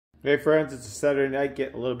Hey friends, it's a Saturday night,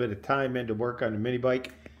 getting a little bit of time in to work on the mini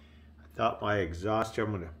bike. I thought my exhaust,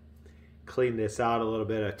 I'm going to clean this out a little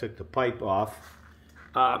bit. I took the pipe off.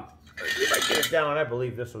 If I get it down, I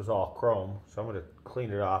believe this was all chrome, so I'm going to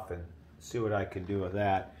clean it off and see what I can do with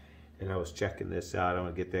that. And I was checking this out. I'm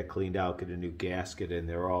going to get that cleaned out, get a new gasket in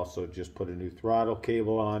there also, just put a new throttle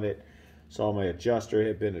cable on it. Saw my adjuster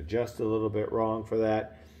had been adjusted a little bit wrong for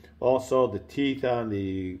that. Also, the teeth on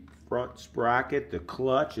the front sprocket, the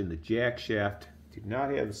clutch, and the jack shaft do not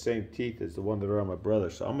have the same teeth as the one that are on my brother,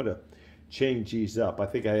 so I'm going to change these up. I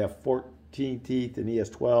think I have 14 teeth and he has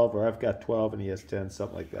 12, or I've got 12 and he has 10,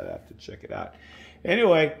 something like that. I have to check it out.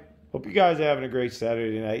 Anyway, hope you guys are having a great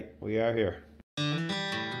Saturday night. We are here.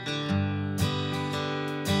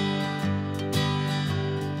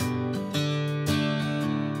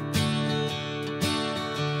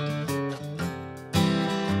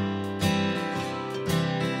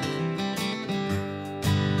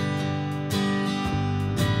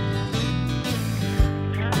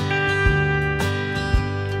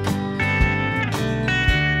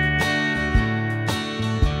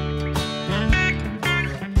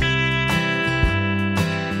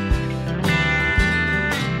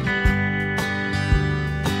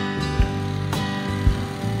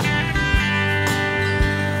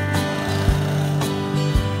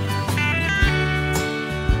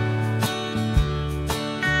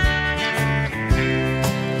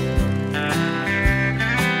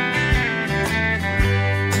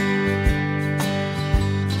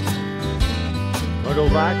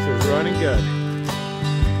 Box is running good.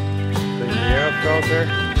 Clean the air filter,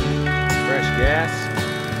 fresh gas.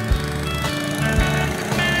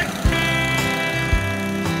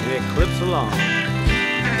 And it clips along.